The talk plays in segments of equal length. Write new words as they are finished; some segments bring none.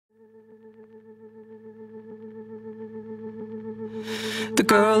The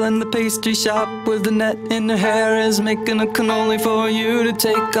girl in the pastry shop with the net in her hair is making a cannoli for you to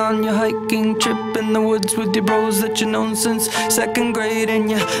take on your hiking trip in the woods with your bros that you've known since second grade. And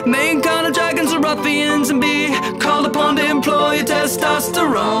your main kind of dragons are ruffians and be called upon to employ your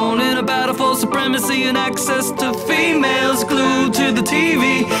testosterone in a battle for supremacy and access to females glued to the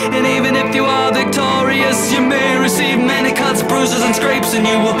TV. And even if you are victorious, you may receive many cuts, bruises and scrapes, and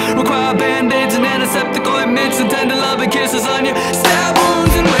you will require band-aids and antiseptic ointments and tender loving kisses on your stab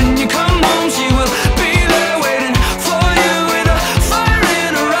wounds. And when you come home, she will be there waiting for you with a fire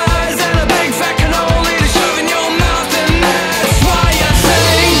in her eyes and a big fat cannoli to shove in your mouth. And that's why I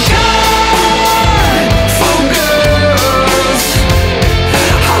thank God for girls.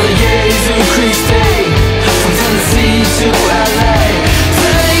 Holidays and crease day from Tennessee to LA.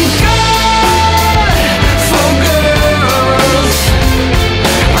 Thank God for girls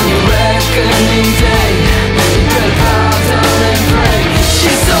on your reckoning day. You better bow down and pray.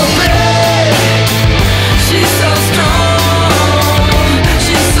 She's so big, she's so strong,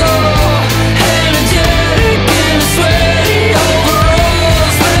 she's so energetic in her sweaty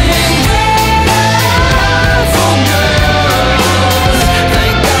overalls. Thank God for girls.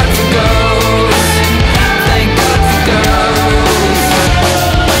 Thank God for girls. Thank God for girls.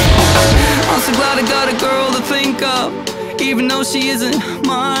 I'm so glad I got a girl to think of, even though she isn't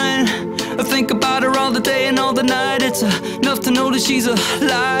mine. I think about her all the day and all the night. It's enough to know that she's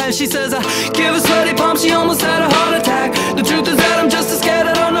alive. She says I give her sweaty palms, she almost had a heart attack. The truth is that I'm just as scared,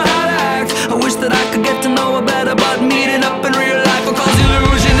 I don't know how to act. I wish that I could get to know her better, but meeting up in real life will cause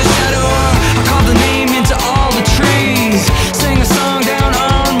illusion to shadow her. I call the name into all the trees, sing a song down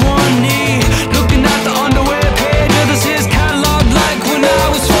on one knee, looking at the underwear page of this his catalog like when I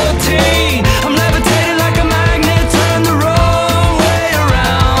was 14. I'm levitating like a magnet, turn the wrong way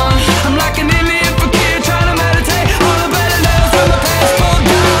around. I'm like an Indian fakir trying to meditate on the better days from the past pulled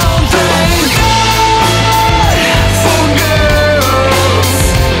down. Thank God for girls.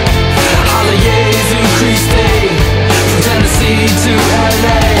 Holidays and crease day from Tennessee to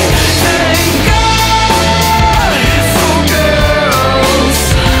LA. Thank God for girls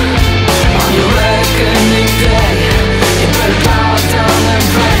on your reckoning day. You better bow down and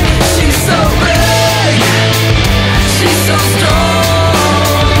pray. She's so big, she's so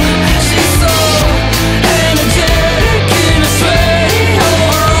strong, she's so energetic in her sweaty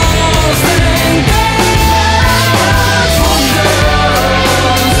overalls. Thank God for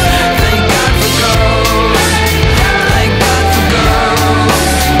girls. Thank God for girls. Thank God for girls.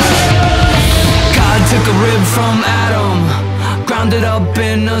 God took a rib from Adam, ground it up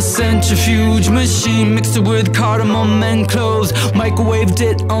in a centrifuge machine, mixed it with cardamom and cloves, microwaved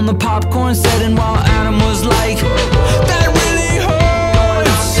it on the popcorn setting while Adam was like